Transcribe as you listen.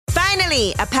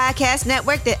Finally, a podcast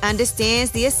network that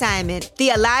understands the assignment. The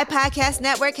Alive Podcast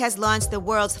Network has launched the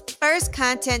world's first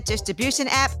content distribution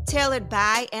app tailored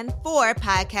by and for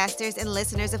podcasters and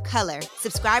listeners of color.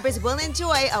 Subscribers will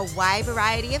enjoy a wide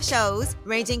variety of shows,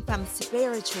 ranging from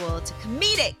spiritual to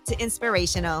comedic to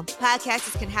inspirational.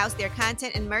 Podcasters can house their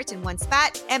content and merch in one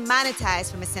spot and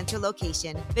monetize from a central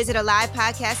location. Visit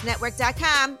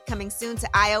AlivePodcastNetwork.com, coming soon to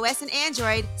iOS and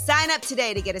Android. Sign up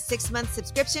today to get a 6-month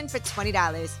subscription for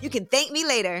 $20. You can thank me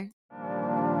later.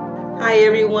 Hi,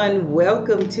 everyone.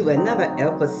 Welcome to another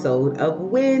episode of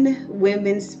When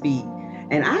Women Speak.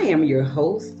 And I am your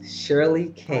host, Shirley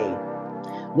K.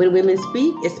 When Women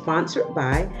Speak is sponsored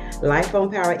by Life on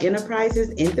Power Enterprises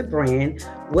and the brand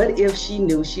What If She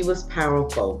Knew She Was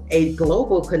Powerful, a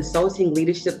global consulting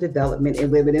leadership development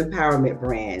and women empowerment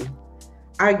brand.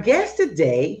 Our guest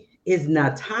today is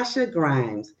Natasha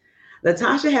Grimes.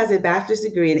 Natasha has a bachelor's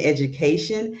degree in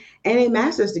education and a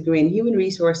master's degree in human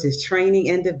resources training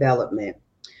and development.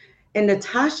 And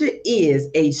Natasha is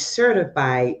a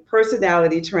certified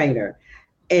personality trainer.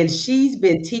 And she's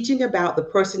been teaching about the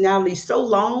personality so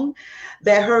long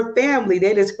that her family,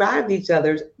 they describe each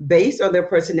other based on their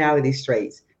personality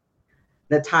traits.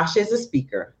 Natasha is a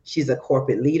speaker. She's a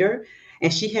corporate leader,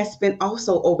 and she has spent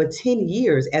also over 10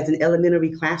 years as an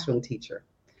elementary classroom teacher.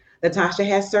 Natasha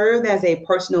has served as a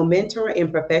personal mentor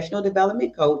and professional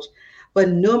development coach for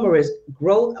numerous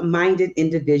growth-minded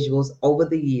individuals over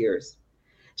the years.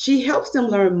 She helps them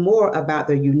learn more about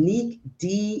their unique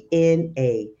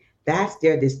DNA. That's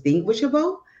their distinct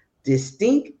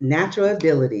natural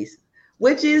abilities,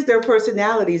 which is their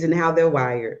personalities and how they're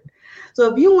wired.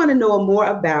 So if you want to know more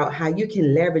about how you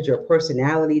can leverage your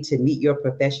personality to meet your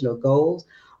professional goals,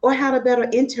 or how to better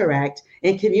interact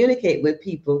and communicate with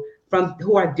people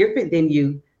who are different than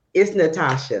you, it's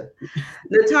Natasha.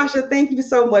 Natasha, thank you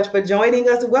so much for joining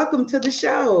us. Welcome to the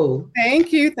show.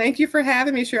 Thank you. Thank you for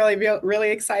having me, Shirley.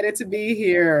 Really excited to be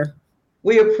here.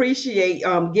 We appreciate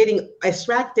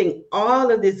extracting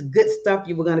all of this good stuff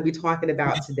you were going to be talking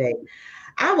about today.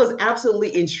 I was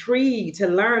absolutely intrigued to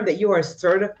learn that you are a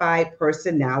certified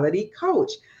personality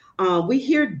coach. We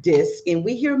hear DISC and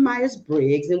we hear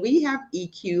Myers-Briggs and we have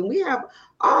EQ and we have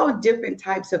all different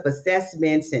types of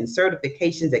assessments and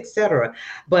certifications, etc.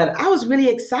 But I was really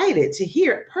excited to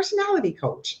hear personality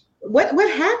coach. What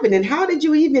happened and how did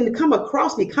you even come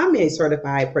across becoming a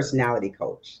certified personality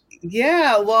coach?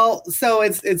 Yeah, well, so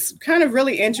it's kind of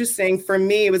really interesting for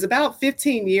me. It was about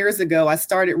 15 years ago, I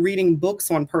started reading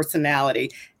books on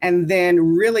personality and then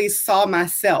really saw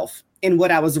myself in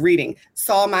what I was reading,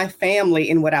 saw my family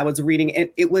in what I was reading. And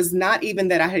it was not even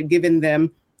that I had given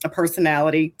them a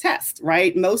personality test,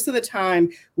 right? Most of the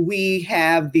time we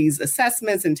have these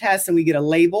assessments and tests and we get a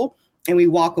label and we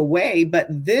walk away. But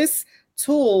this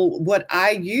tool, what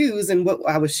I use and what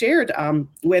I was shared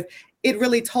with, it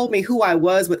really told me who I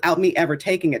was without me ever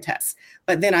taking a test.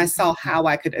 But then I saw how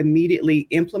I could immediately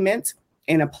implement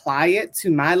and apply it to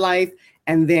my life.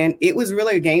 And then it was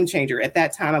really a game changer. At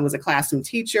that time, I was a classroom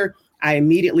teacher. I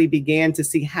immediately began to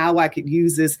see how I could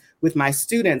use this with my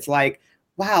students. Like,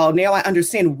 wow, now I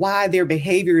understand why their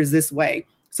behavior is this way.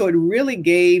 So it really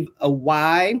gave a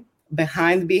why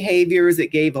behind the behaviors.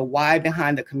 It gave a why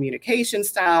behind the communication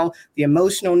style, the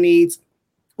emotional needs,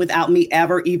 without me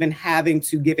ever even having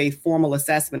to give a formal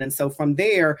assessment. And so from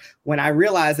there, when I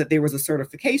realized that there was a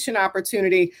certification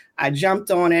opportunity, I jumped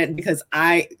on it because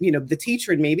the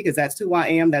teacher in me, because that's who I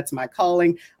am, that's my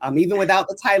calling. Even without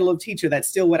the title of teacher, that's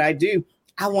still what I do.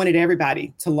 I wanted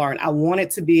everybody to learn. I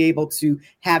wanted to be able to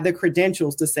have the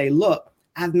credentials to say, look,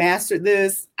 I've mastered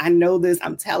this. I know this.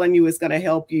 I'm telling you, it's going to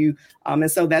help you. And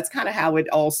so that's kind of how it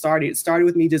all started. It started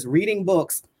with me just reading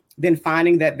books, then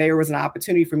finding that there was an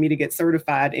opportunity for me to get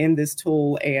certified in this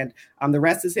tool. And the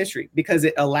rest is history because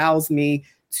it allows me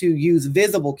to use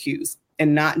visible cues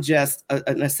and not just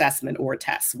an assessment or a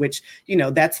test, which,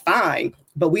 that's fine.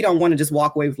 But we don't want to just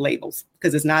walk away with labels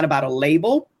because it's not about a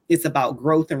label. It's about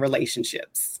growth and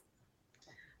relationships.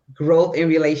 Growth and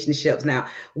relationships. Now,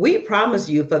 we promise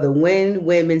you for the When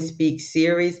Women Speak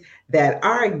series that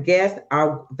our guests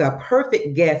are the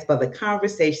perfect guests for the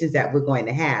conversations that we're going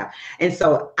to have. And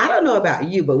so I don't know about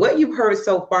you, but what you've heard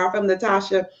so far from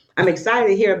Natasha, I'm excited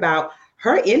to hear about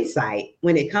her insight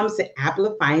when it comes to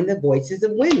amplifying the voices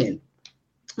of women.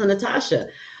 So Natasha,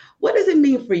 what does it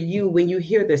mean for you when you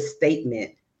hear the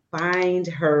statement, find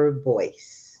her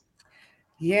voice?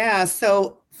 Yeah,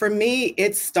 so for me,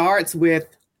 it starts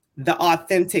with the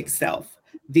authentic self,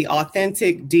 the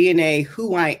authentic DNA,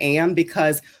 who I am,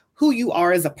 because who you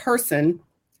are as a person,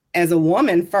 as a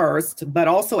woman first, but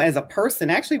also as a person,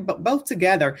 actually both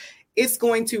together, it's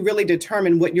going to really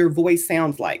determine what your voice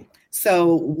sounds like.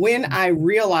 So when I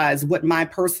realize what my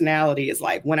personality is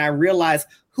like, when I realize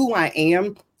who I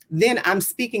am, then I'm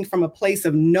speaking from a place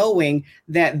of knowing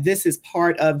that this is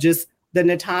part of just the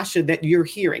Natasha that you're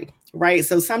hearing, right?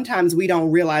 So sometimes we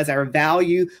don't realize our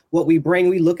value, what we bring.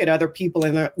 We look at other people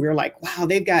and we're like, wow,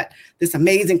 they've got this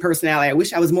amazing personality. I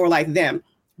wish I was more like them.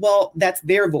 Well, that's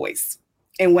their voice.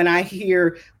 And when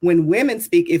women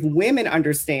speak, if women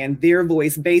understand their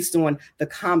voice based on the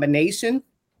combination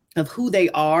of who they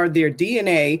are, their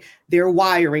DNA, their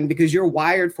wiring, because you're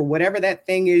wired for whatever that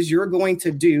thing is you're going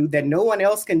to do that no one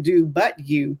else can do but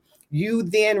you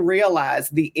then realize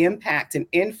the impact and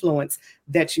influence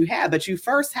that you have. But you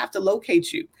first have to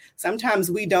locate you. Sometimes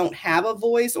we don't have a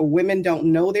voice, or women don't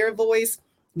know their voice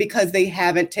because they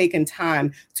haven't taken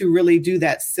time to really do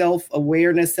that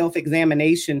self-awareness,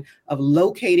 self-examination of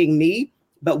locating me.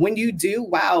 But when you do,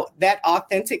 wow, that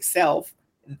authentic self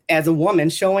as a woman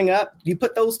showing up, you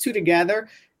put those two together,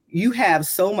 you have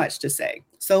so much to say,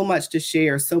 so much to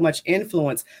share, so much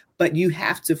influence. But you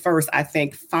have to first, I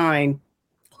think, find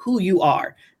who you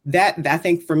are. That, I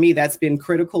think for me, that's been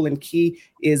critical and key,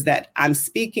 is that I'm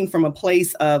speaking from a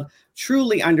place of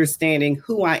truly understanding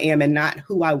who I am and not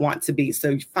who I want to be.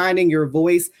 So finding your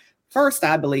voice first,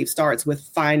 I believe, starts with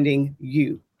finding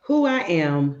you. Who I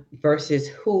am versus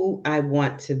who I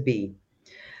want to be.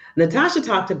 Natasha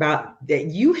talked about that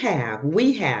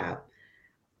we have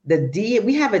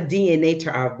a DNA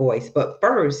to our voice, but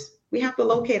first we have to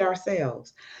locate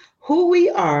ourselves, who we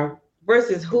are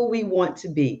versus who we want to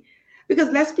be. Because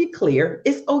let's be clear,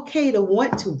 it's okay to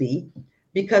want to be,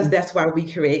 because that's why we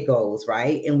create goals,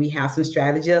 right? And we have some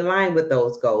strategy aligned with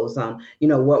those goals on,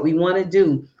 what we want to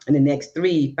do in the next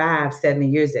 3, 5,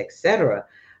 7 years, etc.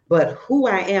 But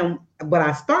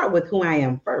I start with who I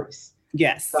am first.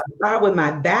 Yes. So I start with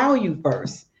my value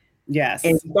first. Yes.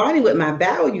 And starting with my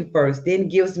value first then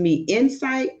gives me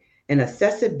insight and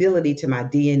accessibility to my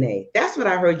DNA. That's what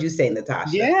I heard you say,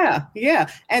 Natasha. Yeah.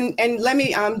 And let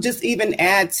me just even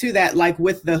add to that, like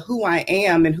with the who I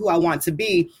am and who I want to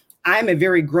be, I'm a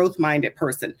very growth-minded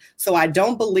person. So I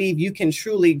don't believe you can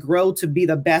truly grow to be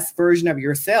the best version of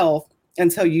yourself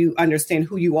until you understand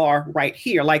who you are right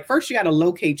here. Like first you got to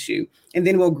locate you, and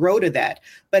then we'll grow to that.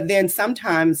 But then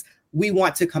sometimes we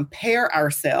want to compare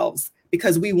ourselves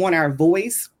because we want our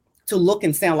voice to look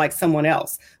and sound like someone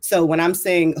else. So when I'm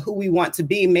saying who we want to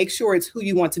be, make sure it's who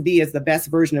you want to be as the best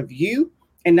version of you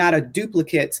and not a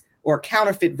duplicate or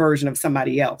counterfeit version of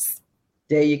somebody else.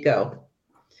 There you go.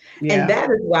 Yeah. And that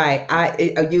is why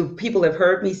people have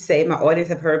heard me say, my audience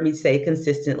have heard me say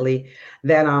consistently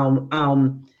that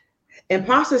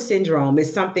imposter syndrome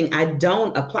is something I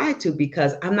don't apply to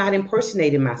because I'm not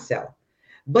impersonating myself.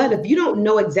 But if you don't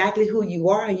know exactly who you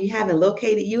are and you haven't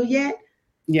located you yet,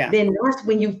 then that's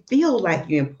when you feel like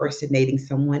you're impersonating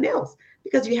someone else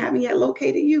because you haven't yet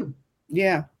located you.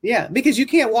 Yeah. Because you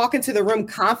can't walk into the room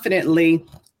confidently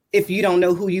if you don't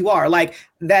know who you are. Like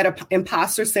that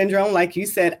imposter syndrome, like you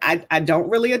said, I don't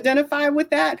really identify with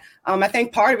that. I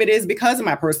think part of it is because of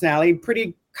my personality.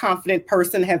 Pretty confident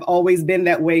person, have always been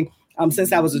that way.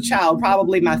 Since I was a child.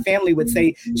 Probably my family would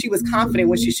say she was confident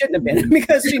when she shouldn't have been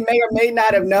because she may or may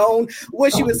not have known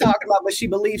what she was talking about, but she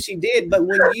believed she did. But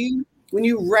when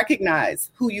you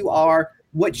recognize who you are,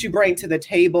 what you bring to the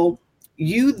table,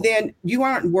 you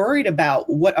aren't worried about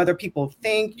what other people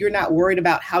think. You're not worried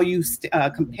about how you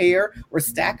compare or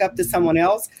stack up to someone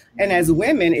else. And as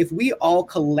women, if we all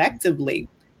collectively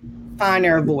find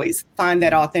our voice, find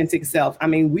that authentic self, I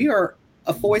mean, we are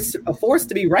a force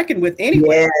to be reckoned with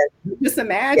anyway. Yes. Just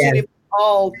imagine if we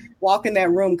all walk in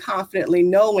that room confidently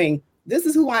knowing this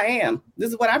is who I am. This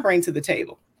is what I bring to the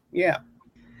table. Yeah.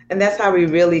 And that's how we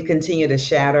really continue to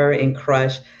shatter and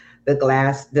crush the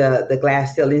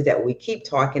glass ceilings that we keep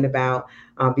talking about.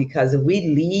 Because if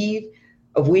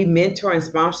we mentor and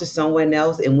sponsor someone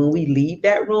else, and when we leave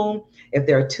that room, if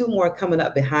there are 2 more coming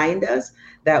up behind us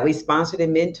that we sponsored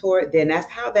and mentored, then that's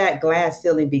how that glass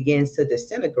ceiling begins to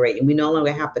disintegrate, and we no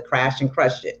longer have to crash and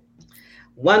crush it.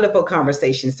 Wonderful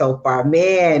conversation so far.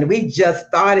 Man, we just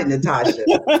started, Natasha.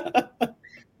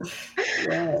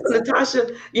 Yes. So,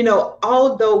 Natasha,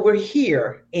 although we're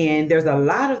here and there's a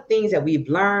lot of things that we've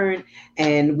learned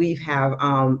and we have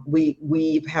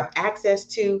access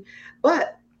to,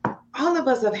 but all of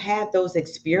us have had those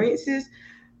experiences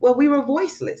where we were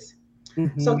voiceless.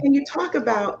 Mm-hmm. So can you talk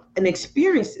about an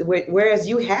experience whereas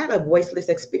you had a voiceless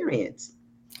experience?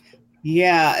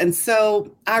 Yeah. And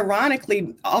so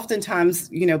ironically, oftentimes,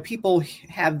 people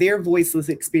have their voiceless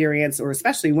experience, or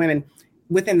especially women,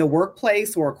 within the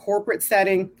workplace or a corporate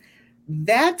setting.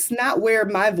 That's not where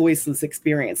my voiceless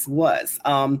experience was.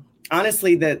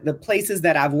 honestly, the places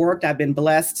that I've worked, I've been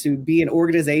blessed to be in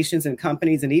organizations and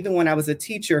companies. And even when I was a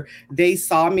teacher, they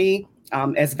saw me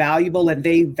as valuable and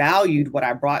they valued what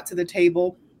I brought to the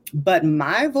table. But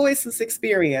my voiceless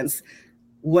experience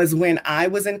was when I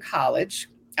was in college.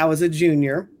 I was a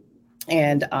junior.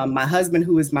 And my husband,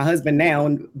 who is my husband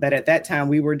now, but at that time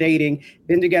we were dating,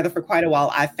 been together for quite a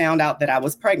while, I found out that I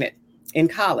was pregnant in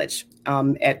college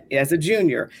as a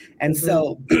junior. And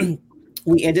so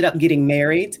we ended up getting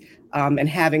married and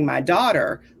having my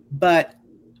daughter. But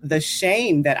the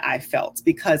shame that I felt,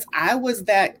 because I was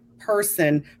that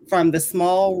person from the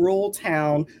small rural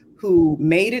town who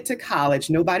made it to college.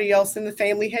 Nobody else in the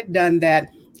family had done that.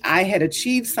 I had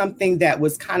achieved something that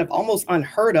was kind of almost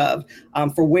unheard of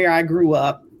for where I grew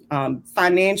up.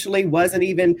 Financially wasn't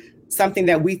even something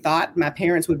that we thought my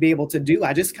parents would be able to do.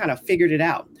 I just kind of figured it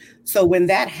out. So when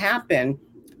that happened,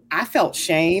 I felt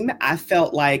shame. I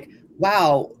felt like,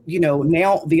 wow,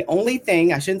 now the only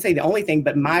thing, I shouldn't say the only thing,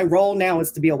 but my role now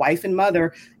is to be a wife and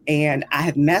mother. And I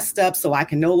have messed up, so I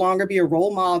can no longer be a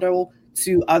role model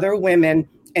to other women.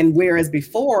 And whereas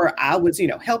before I was,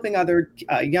 helping other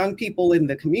young people in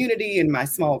the community in my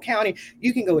small county,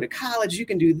 you can go to college, you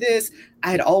can do this.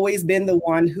 I had always been the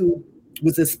one who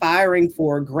was aspiring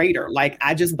for greater. Like,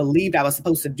 I just believed I was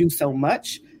supposed to do so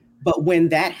much. But when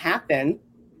that happened,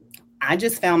 I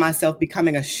just found myself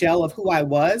becoming a shell of who I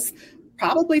was,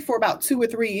 probably for about 2 or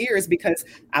 3 years, because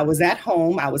I was at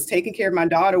home, I was taking care of my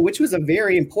daughter, which was a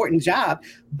very important job.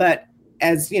 But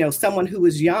as someone who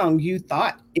was young, you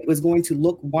thought it was going to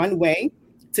look one way,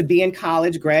 to be in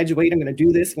college, graduate, I'm going to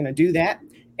do this, I'm going to do that.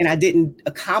 And I didn't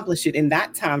accomplish it in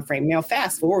that time frame. Now,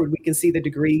 fast forward, we can see the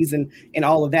degrees and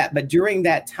all of that. But during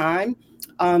that time,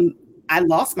 I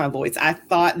lost my voice. I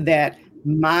thought that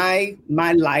my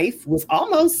life was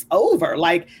almost over.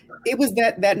 Like, it was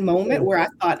that moment where I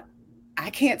thought, I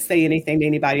can't say anything to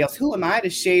anybody else. Who am I to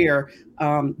share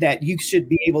that you should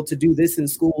be able to do this in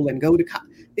school and go to college?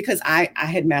 Because I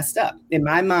had messed up. In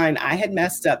my mind, I had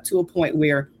messed up to a point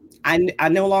where I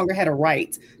no longer had a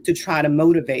right to try to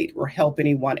motivate or help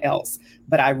anyone else.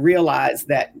 But I realized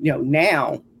that,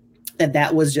 now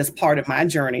that was just part of my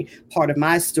journey, part of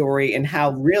my story, and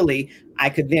how really I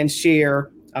could then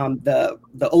share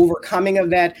the overcoming of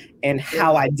that, and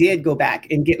how I did go back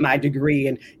and get my degree,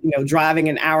 and driving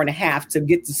an hour and a half to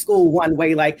get to school one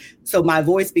way. So my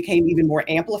voice became even more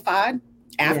amplified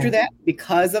after that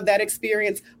because of that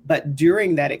experience. But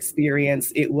during that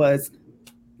experience, it was,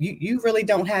 you really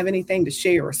don't have anything to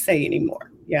share or say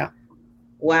anymore. Yeah.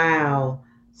 Wow.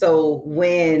 So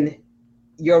when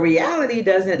your reality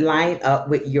doesn't line up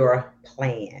with your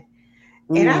plan,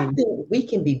 and I think we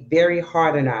can be very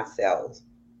hard on ourselves,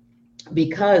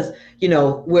 because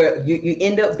you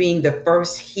end up being the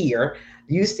first here.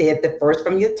 You said the first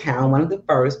from your town, one of the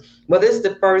first. Whether it's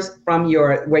the first from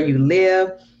where you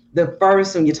live, the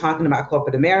first when you're talking about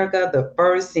corporate America, the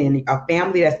first in a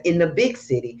family that's in the big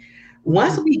city.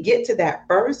 Once we get to that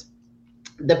first,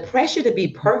 the pressure to be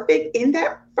perfect in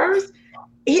that first,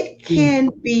 it can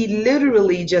be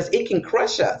literally it can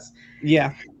crush us.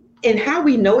 Yeah. And how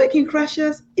we know it can crush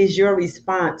us is your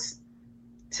response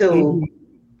to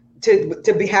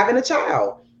be having a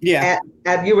child. Yeah.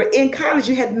 You were in college,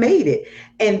 you had made it,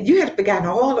 and you had forgotten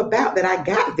all about that. I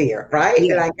got there, right?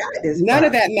 Yeah. That I got this. None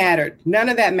of that mattered. None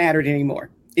of that mattered anymore.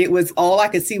 It was all I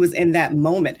could see was in that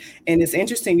moment. And it's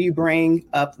interesting you bring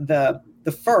up the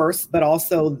first, but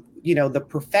also, the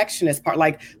perfectionist part,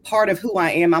 like part of who I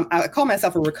am. I call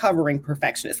myself a recovering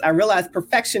perfectionist. I realize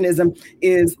perfectionism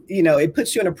is, it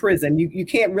puts you in a prison. You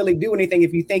can't really do anything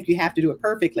if you think you have to do it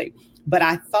perfectly. But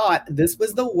I thought this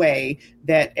was the way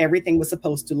that everything was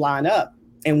supposed to line up.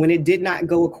 And when it did not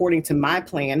go according to my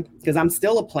plan, because I'm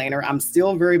still a planner, I'm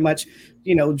still very much,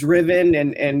 driven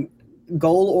and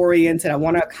goal oriented. I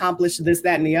want to accomplish this,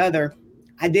 that, and the other.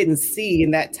 I didn't see in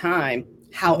that time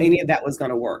how any of that was going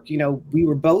to work. We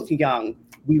were both young.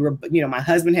 We were, my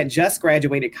husband had just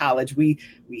graduated college.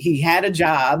 He had a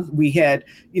job. We had,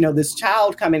 this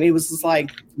child coming. It was just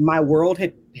like my world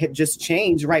had just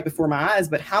changed right before my eyes.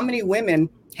 But how many women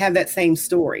have that same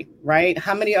story, right?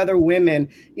 How many other women,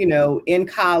 in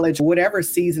college, whatever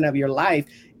season of your life,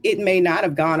 it may not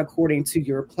have gone according to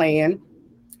your plan.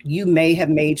 You may have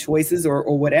made choices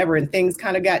or whatever, and things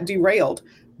kind of got derailed.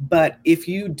 But if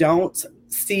you don't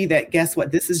see that, guess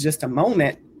what? This is just a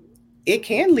moment. It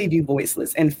can leave you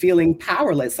voiceless and feeling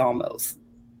powerless almost.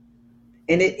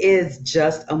 And it is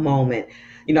just a moment.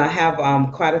 I have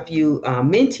quite a few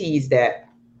mentees that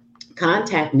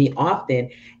contact me often,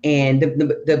 and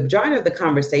the majority of the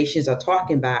conversations are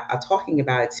talking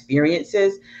about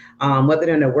experiences whether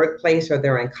they're in the workplace or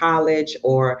they're in college,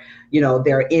 or,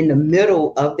 they're in the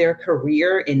middle of their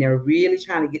career and they're really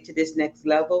trying to get to this next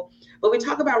level. But we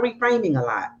talk about reframing a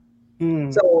lot.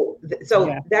 So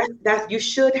that's you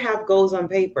should have goals on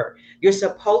paper. You're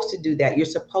supposed to do that. You're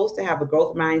supposed to have a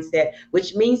growth mindset,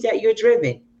 which means that you're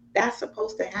driven. That's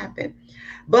supposed to happen.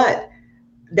 But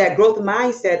that growth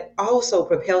mindset also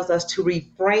propels us to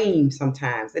reframe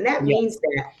sometimes. And that means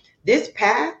that this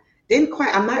path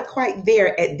I'm not quite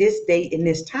there at this date in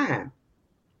this time.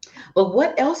 But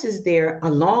what else is there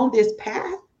along this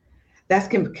path that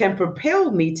can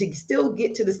propel me to still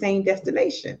get to the same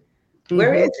destination?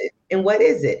 Where is it? And what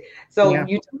is it? So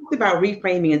you talked about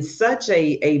reframing in such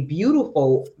a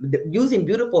beautiful, using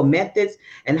beautiful methods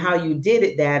and how you did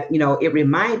it, that, it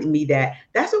reminded me that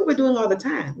that's what we're doing all the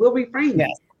time. We're reframing.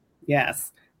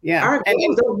 Yes. Yeah. Our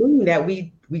goals don't mean that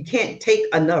we can't take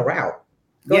another route.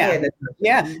 Go ahead.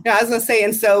 Yeah. No, I was going to say,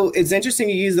 and so it's interesting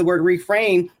you use the word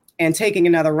reframe and taking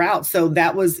another route. So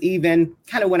that was even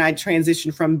kind of when I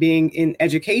transitioned from being in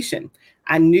education.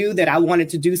 I knew that I wanted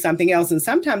to do something else. And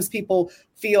sometimes people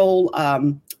feel,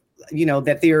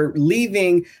 that they're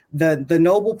leaving the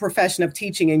noble profession of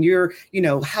teaching, and you're,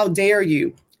 how dare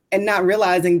you? And not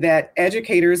realizing that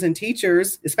educators and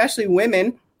teachers, especially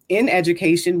women in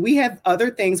education, we have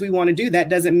other things we want to do. That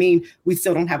doesn't mean we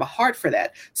still don't have a heart for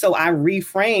that. So I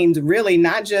reframed, really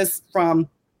not just from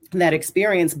that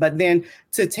experience, but then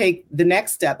to take the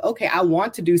next step. Okay, I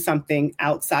want to do something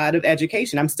outside of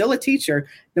education. I'm still a teacher.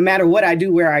 No matter what I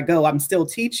do, where I go, I'm still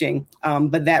teaching.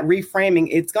 But that reframing,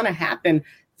 it's going to happen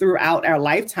throughout our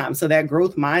lifetime. So that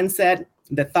growth mindset,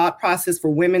 the thought process for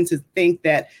women to think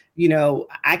that,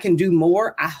 I can do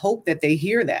more. I hope that they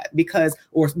hear that,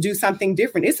 or do something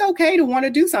different. It's okay to want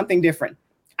to do something different.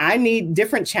 I need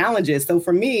different challenges. So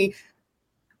for me,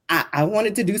 I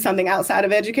wanted to do something outside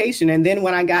of education. And then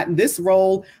when I got this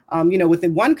role,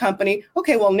 within one company,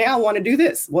 okay, well, now I want to do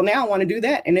this. Well, now I want to do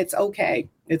that. And it's okay.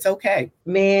 It's okay.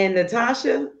 Man,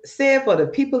 Natasha said for the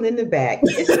people in the back,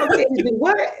 it's okay to do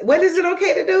what? What is it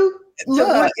okay to do?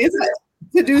 Look,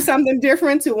 to do something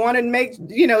different, to want to make,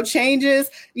 changes,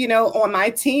 on my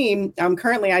team.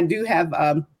 Currently, I do have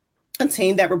a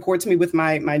team that reports to me with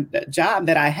my job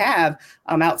that I have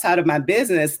outside of my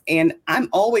business. And I'm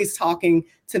always talking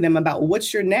to them about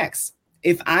what's your next.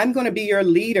 If I'm going to be your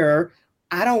leader,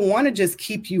 I don't want to just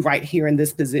keep you right here in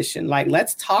this position. Like,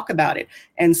 let's talk about it.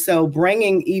 And so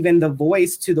bringing even the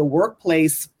voice to the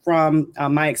workplace from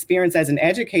my experience as an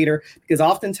educator, because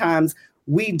oftentimes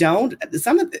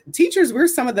some of the teachers, we're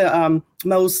some of the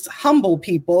most humble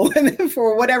people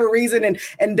for whatever reason,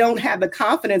 and don't have the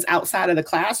confidence outside of the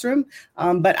classroom.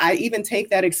 But I even take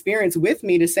that experience with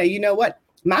me to say, you know what,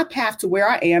 my path to where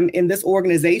I am in this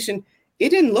organization, it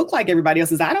didn't look like everybody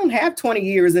else's. I don't have 20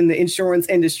 years in the insurance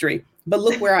industry, but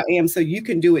look where I am. So you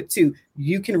can do it too.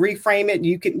 You can reframe it.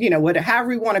 You can,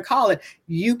 however you want to call it,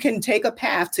 you can take a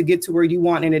path to get to where you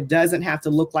want, and it doesn't have to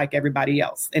look like everybody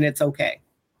else, and it's okay.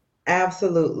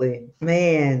 Absolutely,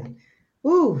 man.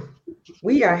 Ooh,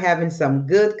 we are having some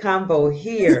good convo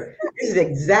here. This is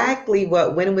exactly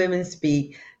what When Women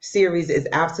Speak series is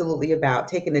absolutely about,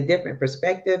 taking a different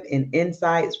perspective and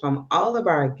insights from all of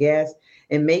our guests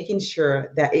and making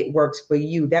sure that it works for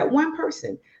you, that one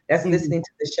person that's listening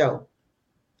to the show.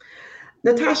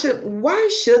 Natasha,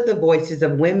 why should the voices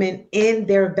of women and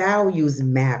their values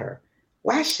matter?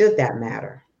 Why should that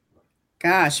matter?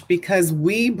 Gosh, because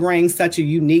we bring such a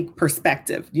unique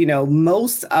perspective.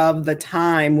 Most of the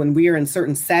time when we are in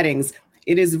certain settings,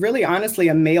 it is really honestly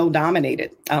a male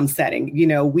dominated setting.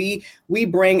 We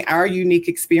bring our unique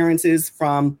experiences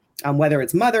from whether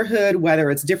it's motherhood,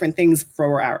 whether it's different things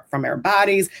from our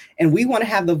bodies, and we want to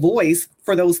have the voice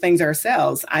for those things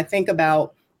ourselves. I think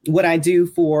about what I do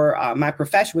for my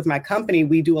profession with my company.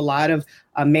 We do a lot of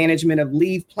management of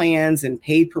leave plans and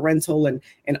paid parental and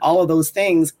all of those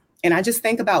things. And I just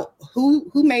think about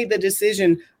who made the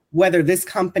decision whether this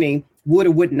company would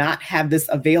or would not have this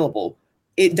available.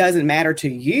 It doesn't matter to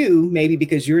you, maybe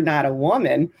because you're not a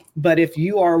woman, but if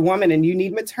you are a woman and you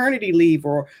need maternity leave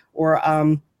or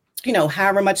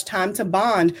however much time to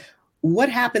bond, what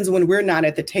happens when we're not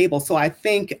at the table? So I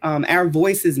think our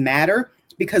voices matter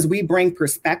because we bring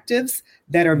perspectives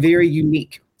that are very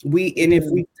unique. If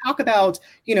we talk about,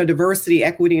 diversity,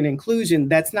 equity, and inclusion,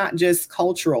 that's not just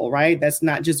cultural, right? That's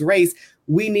not just race.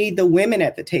 We need the women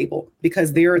at the table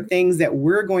because there are things that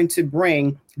we're going to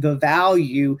bring the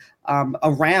value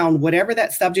around whatever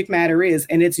that subject matter is.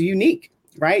 And it's unique,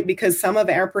 right? Because some of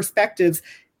our perspectives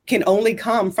can only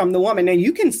come from the woman. And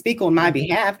you can speak on my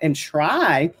behalf and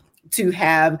try to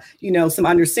have, some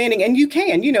understanding. And you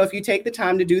can, if you take the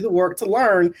time to do the work to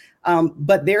learn.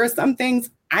 But there are some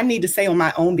things I need to say on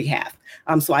my own behalf.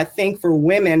 So I think for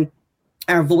women,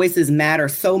 our voices matter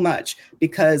so much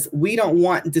because we don't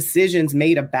want decisions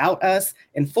made about us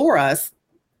and for us,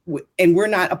 and we're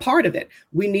not a part of it.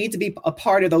 We need to be a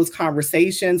part of those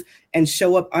conversations and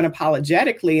show up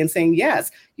unapologetically and saying,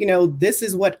 yes, this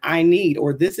is what I need,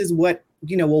 or this is what,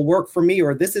 will work for me,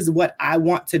 or this is what I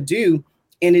want to do.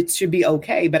 And it should be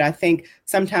okay. But I think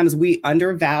sometimes we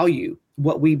undervalue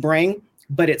what we bring,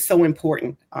 but it's so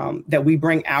important that we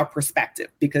bring our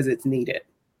perspective because it's needed.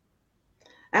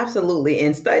 Absolutely.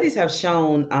 And studies have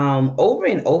shown over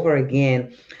and over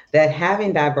again that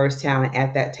having diverse talent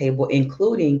at that table,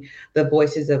 including the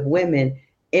voices of women,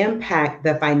 impact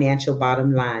the financial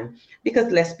bottom line.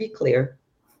 Because let's be clear,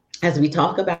 as we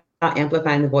talk about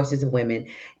amplifying the voices of women,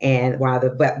 and while the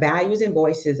values and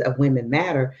voices of women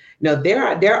matter,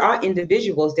 there are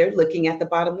individuals, they're looking at the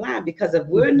bottom line, because if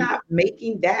we're not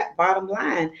making that bottom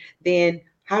line, then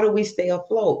how do we stay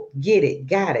afloat? Get it,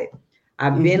 got it.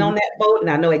 I've been on that boat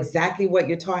and I know exactly what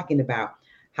you're talking about.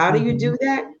 How do you do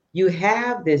that? You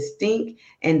have distinct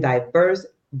and diverse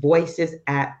voices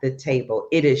at the table.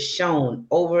 It is shown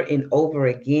over and over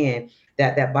again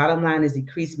that bottom line is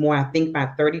decreased more, I think by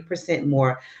 30%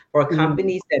 more for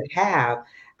companies that have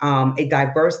a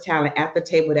diverse talent at the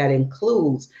table that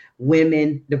includes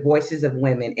women, the voices of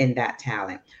women in that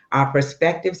talent. Our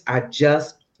perspectives are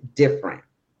just different.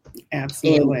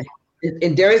 Absolutely.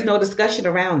 And there is no discussion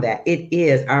around that. It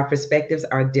is, our perspectives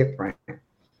are different.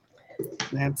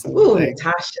 Absolutely. Ooh,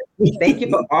 Natasha, thank you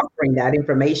for offering that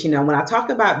information. Now, when I talk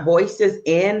about voices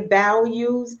and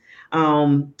values,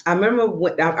 I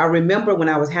remember when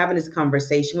I was having this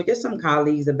conversation with just some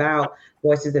colleagues about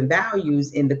voices and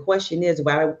values, and the question is,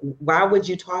 why would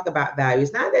you talk about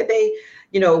values? Not that they,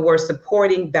 were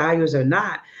supporting values or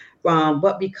not,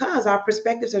 but because our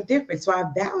perspectives are different, so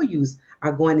our values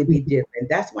are going to be different.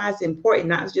 That's why it's important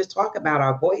not to just talk about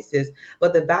our voices,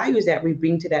 but the values that we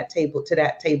bring to that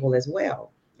table as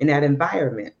well in that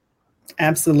environment.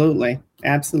 Absolutely.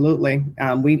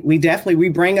 We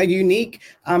bring a unique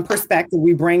perspective.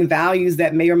 We bring values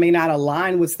that may or may not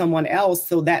align with someone else.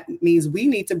 So that means we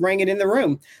need to bring it in the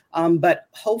room. But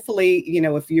hopefully,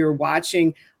 if you're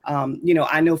watching,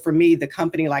 I know for me, the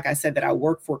company, like I said, that I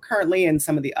work for currently and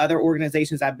some of the other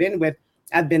organizations I've been with,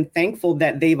 I've been thankful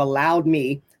that they've allowed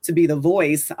me to be the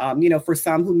voice, for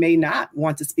some who may not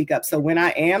want to speak up. So when I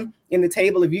am in the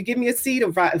table, if you give me a seat,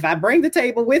 if I bring the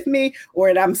table with me, or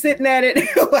I'm sitting at it,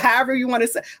 however you want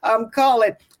to call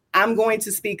it, I'm going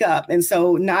to speak up. And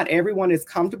so not everyone is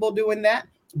comfortable doing that,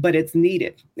 but it's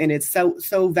needed. And it's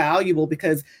so valuable,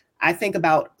 because I think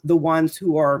about the ones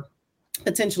who are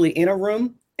potentially in a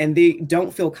room and they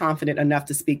don't feel confident enough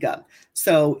to speak up.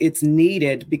 So it's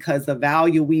needed, because the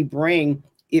value we bring,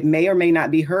 it may or may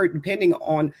not be heard depending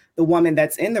on the woman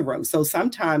that's in the room. So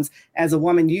sometimes as a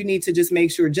woman, you need to just make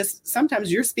sure,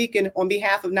 sometimes you're speaking on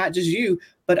behalf of not just you,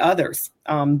 but others,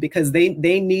 because they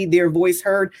need their voice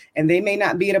heard, and they may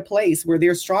not be at a place where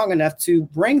they're strong enough to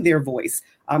bring their voice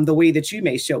the way that you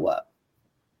may show up.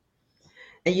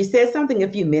 And you said something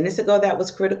a few minutes ago that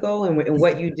was critical in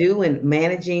what you do in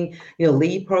managing,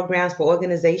 lead programs for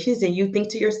organizations. And you think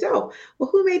to yourself, well,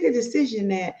 who made the decision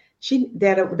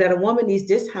that a woman needs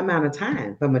this amount of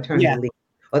time for maternity leave,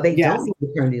 or they don't need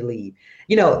maternity leave?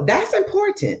 That's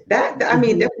important.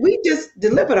 That we just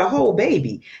delivered a whole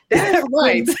baby. That's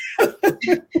right.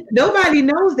 Nobody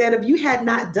knows that if you had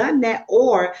not done that,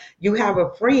 or you have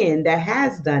a friend that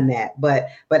has done that. But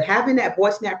having that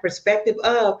voice and that perspective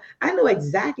of, I know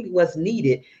exactly what's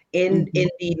needed in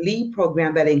the leave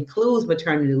program that includes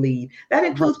maternity leave, that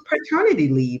includes paternity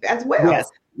leave as well.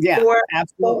 Yes. Yeah,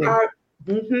 absolutely.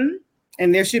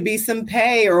 And there should be some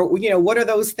pay, or, what are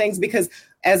those things? Because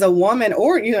as a woman,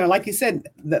 or, like you said,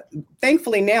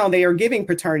 thankfully now they are giving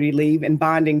paternity leave and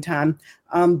bonding time.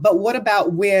 But what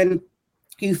about when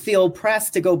you feel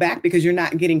pressed to go back because you're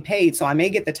not getting paid? So I may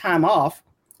get the time off,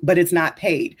 but it's not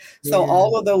paid. So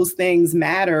all of those things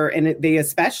matter, and they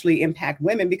especially impact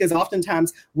women, because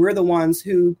oftentimes we're the ones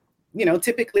who,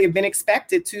 typically have been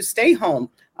expected to stay home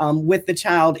with the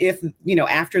child if,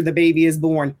 after the baby is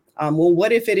born. Well,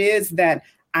 what if it is that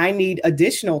I need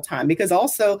additional time? Because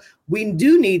also we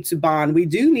do need to bond. We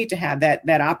do need to have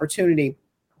that opportunity.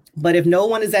 But if no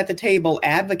one is at the table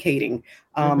advocating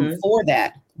for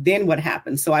that, then what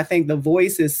happens? So I think the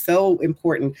voice is so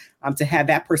important to have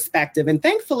that perspective. And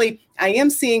thankfully, I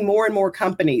am seeing more and more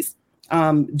companies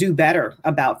do better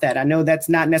about that. I know that's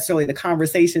not necessarily the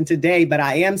conversation today, but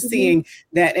I am seeing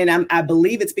that. And I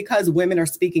believe it's because women are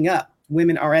speaking up.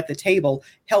 women are at the table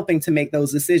helping to make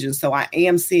those decisions. So I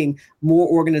am seeing more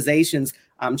organizations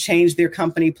change their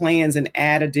company plans and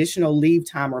add additional leave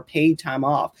time or paid time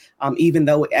off, even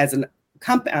though as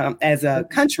a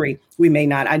country, we may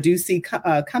not. I do see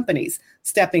companies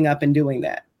stepping up and doing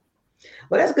that.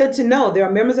 Well, that's good to know. There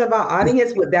are members of our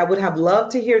audience that would have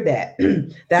loved to hear that.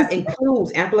 That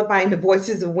includes amplifying the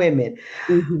voices of women.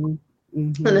 Mm-hmm.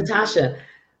 Mm-hmm. So, Natasha,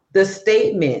 the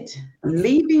statement,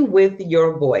 leaving with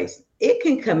your voice, it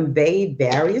can convey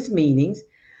various meanings,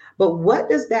 but what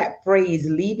does that phrase,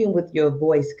 leaving with your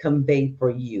voice, convey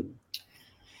for you?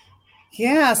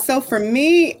 Yeah, so for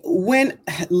me, when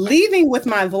leaving with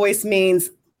my voice means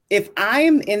if I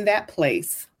am in that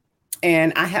place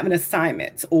and I have an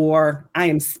assignment or I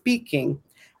am speaking,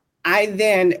 I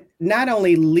then not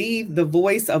only leave the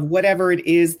voice of whatever it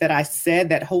is that I said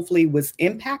that hopefully was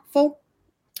impactful,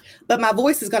 but my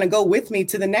voice is going to go with me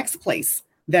to the next place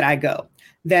that I go,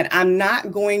 that I'm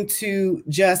not going to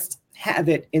just have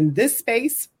it in this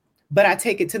space, but I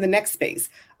take it to the next space.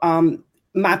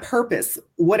 My purpose,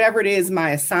 whatever it is, my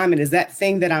assignment is that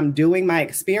thing that I'm doing, my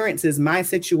experiences, my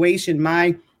situation,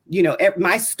 my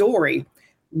story.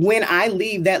 When I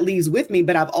leave, that leaves with me,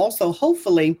 but I've also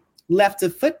hopefully left a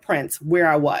footprint where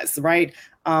I was, right?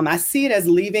 I see it as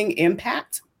leaving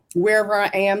impact wherever I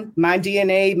am, my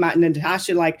DNA, my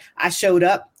Natasha, like I showed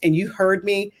up and you heard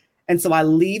me. And so I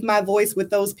leave my voice with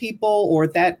those people or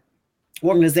that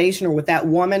organization or with that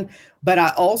woman, but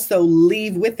I also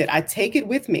leave with it. I take it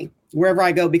with me wherever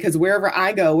I go, because wherever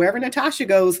I go, wherever Natasha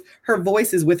goes, her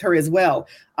voice is with her as well.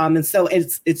 And so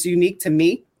it's unique to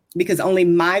me because only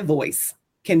my voice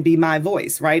can be my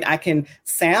voice, right? I can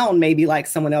sound maybe like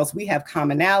someone else. We have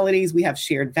commonalities, we have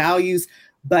shared values,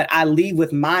 but I leave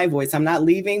with my voice. I'm not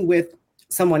leaving with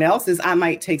someone else's. I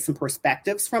might take some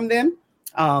perspectives from them.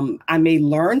 I may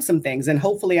learn some things, and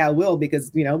hopefully I will,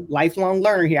 because, lifelong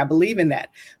learner here. I believe in that.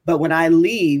 But when I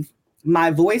leave, my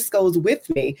voice goes with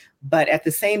me. But at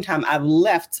the same time, I've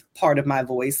left part of my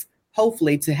voice,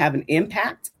 hopefully to have an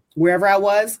impact wherever I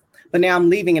was. But now I'm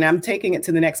leaving and I'm taking it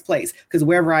to the next place, because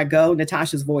wherever I go,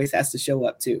 Natasha's voice has to show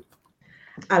up too.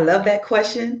 I love that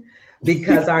question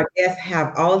because our guests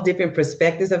have all different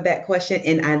perspectives of that question.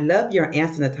 And I love your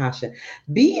answer, Natasha.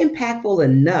 Be impactful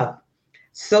enough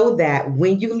so that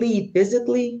when you leave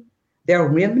physically, there are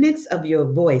remnants of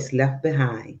your voice left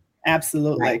behind.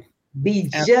 Absolutely. Right? Be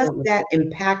just that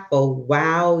impactful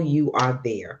while you are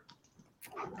there.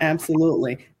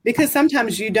 Absolutely. Because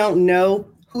sometimes you don't know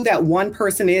who that one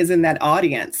person is in that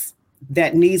audience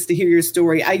that needs to hear your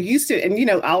story. I used to, and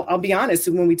I'll be honest,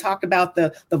 when we talked about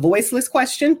the voiceless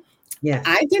question, yes,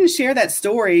 I didn't share that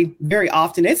story very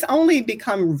often. It's only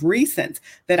become recent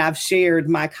that I've shared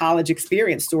my college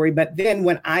experience story. But then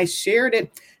when I shared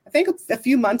it, I think a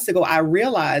few months ago, I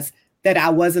realized that I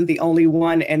wasn't the only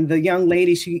one. And the young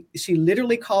lady, she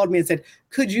literally called me and said,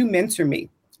 could you mentor me?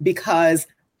 Because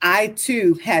I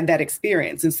too had that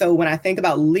experience. And so when I think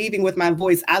about leaving with my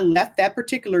voice, I left that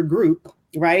particular group,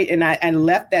 right? And I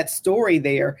left that story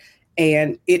there,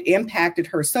 and it impacted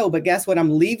her. So, but guess what?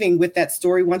 I'm leaving with that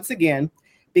story once again,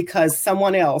 because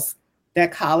someone else,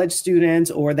 that college student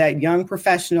or that young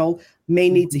professional, may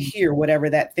need to hear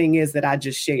whatever that thing is that I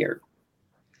just shared.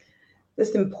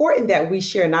 It's important that we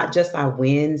share not just our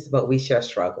wins, but we share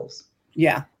struggles.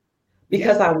 Yeah.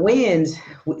 Because our wins,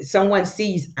 someone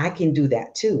sees, I can do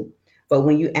that too. But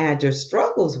when you add your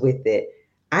struggles with it,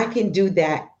 I can do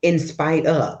that in spite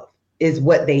of, is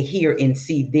what they hear and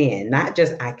see then. Not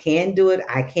just I can do it,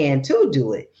 I can too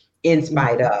do it in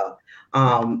spite of.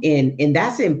 And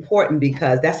that's important,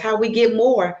 because that's how we get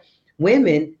more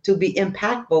women to be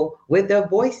impactful with their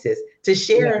voices, to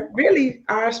share really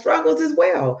our struggles as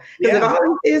well. Because if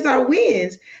all it is our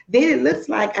wins, then it looks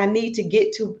like I need to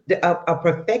get to a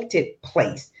perfected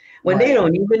place when they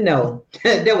don't even know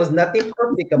there was nothing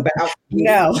perfect about me.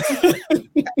 No.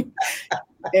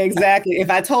 Exactly. If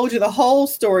I told you the whole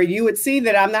story, you would see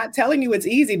that I'm not telling you it's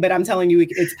easy, but I'm telling you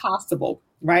it's possible,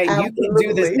 right? Absolutely. You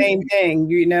can do the same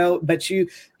thing, but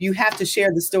you have to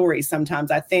share the story sometimes.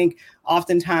 I think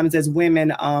oftentimes as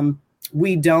women,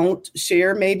 we don't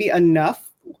share maybe enough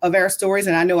of our stories.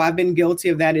 And I know I've been guilty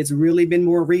of that. It's really been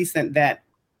more recent that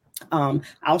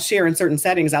I'll share in certain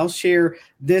settings. I'll share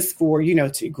this for,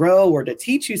 to grow or to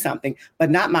teach you something, but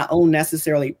not my own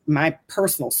necessarily my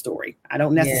personal story. I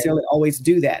don't necessarily always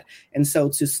do that. And so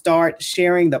to start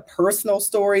sharing the personal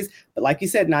stories, but like you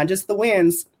said, not just the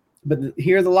wins, but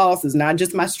here are the losses, not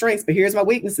just my strengths, but here's my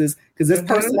weaknesses, because this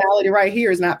personality right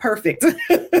here is not perfect.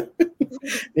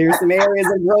 There's some areas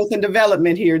of growth and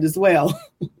development here as well.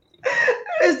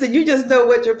 Listen, you just know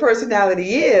what your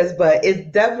personality is, but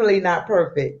it's definitely not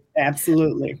perfect.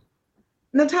 Absolutely.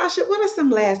 Natasha, what are some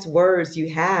last words you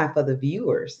have for the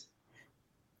viewers?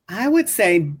 I would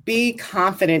say be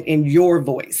confident in your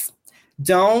voice.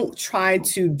 Don't try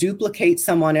to duplicate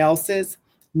someone else's.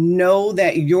 Know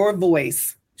that your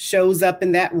voice shows up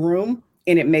in that room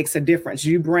and it makes a difference.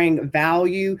 You bring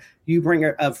value, you bring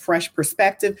a fresh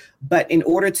perspective. But in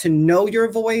order to know your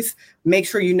voice, make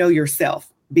sure you know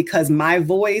yourself, because my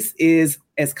voice is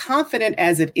as confident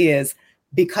as it is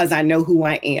because I know who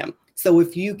I am. So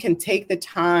if you can take the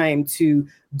time to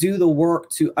do the work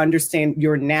to understand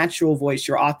your natural voice,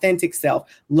 your authentic self,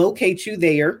 locate you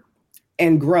there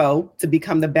and grow to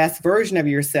become the best version of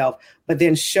yourself, but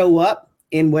then show up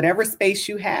in whatever space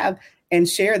you have and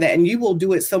share that. And you will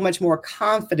do it so much more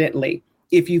confidently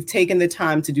if you've taken the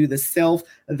time to do the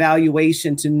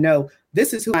self-evaluation to know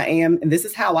this is who I am and this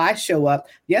is how I show up.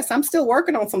 Yes, I'm still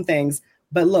working on some things,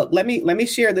 but look, let me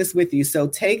share this with you. So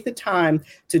take the time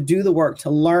to do the work, to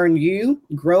learn you,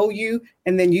 grow you,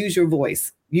 and then use your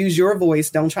voice. Use your voice.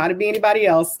 Don't try to be anybody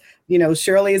else. You know,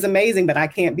 Shirley is amazing, but I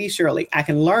can't be Shirley. I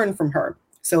can learn from her.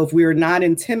 So if we're not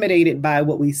intimidated by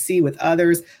what we see with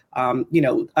others,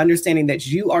 understanding that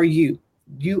you are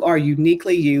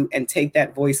uniquely you, and take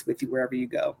that voice with you wherever you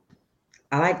go.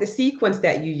 I like the sequence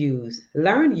that you use.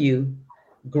 Learn you,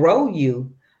 grow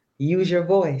you, use your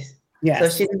voice. Yes. So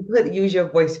she didn't put use your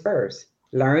voice first.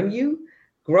 Learn you,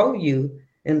 grow you,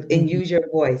 and use your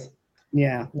voice.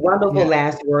 Yeah. Wonderful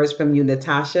last words from you,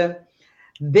 Natasha.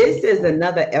 This is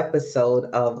another episode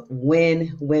of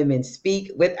When Women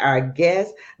Speak with our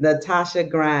guest, Natasha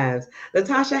Grimes.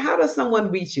 Natasha, how does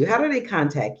someone reach you? How do they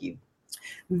contact you?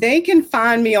 They can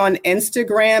find me on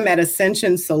Instagram at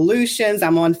Ascension Solutions.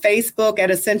 I'm on Facebook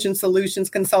at Ascension Solutions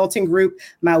Consulting Group.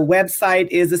 My website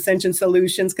is Ascension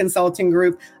Solutions Consulting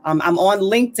Group. I'm on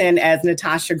LinkedIn as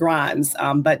Natasha Grimes,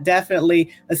 but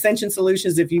definitely Ascension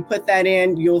Solutions. If you put that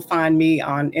in, you'll find me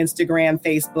on Instagram,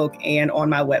 Facebook, and on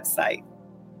my website.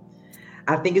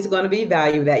 I think it's going to be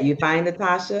valuable that you find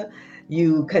Natasha,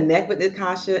 you connect with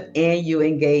Natasha, and you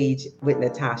engage with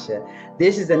Natasha.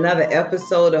 This is another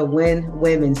episode of When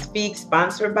Women Speak,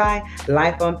 sponsored by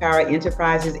Life on Power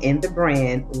Enterprises and the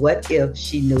brand What If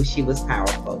She Knew She Was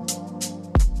Powerful.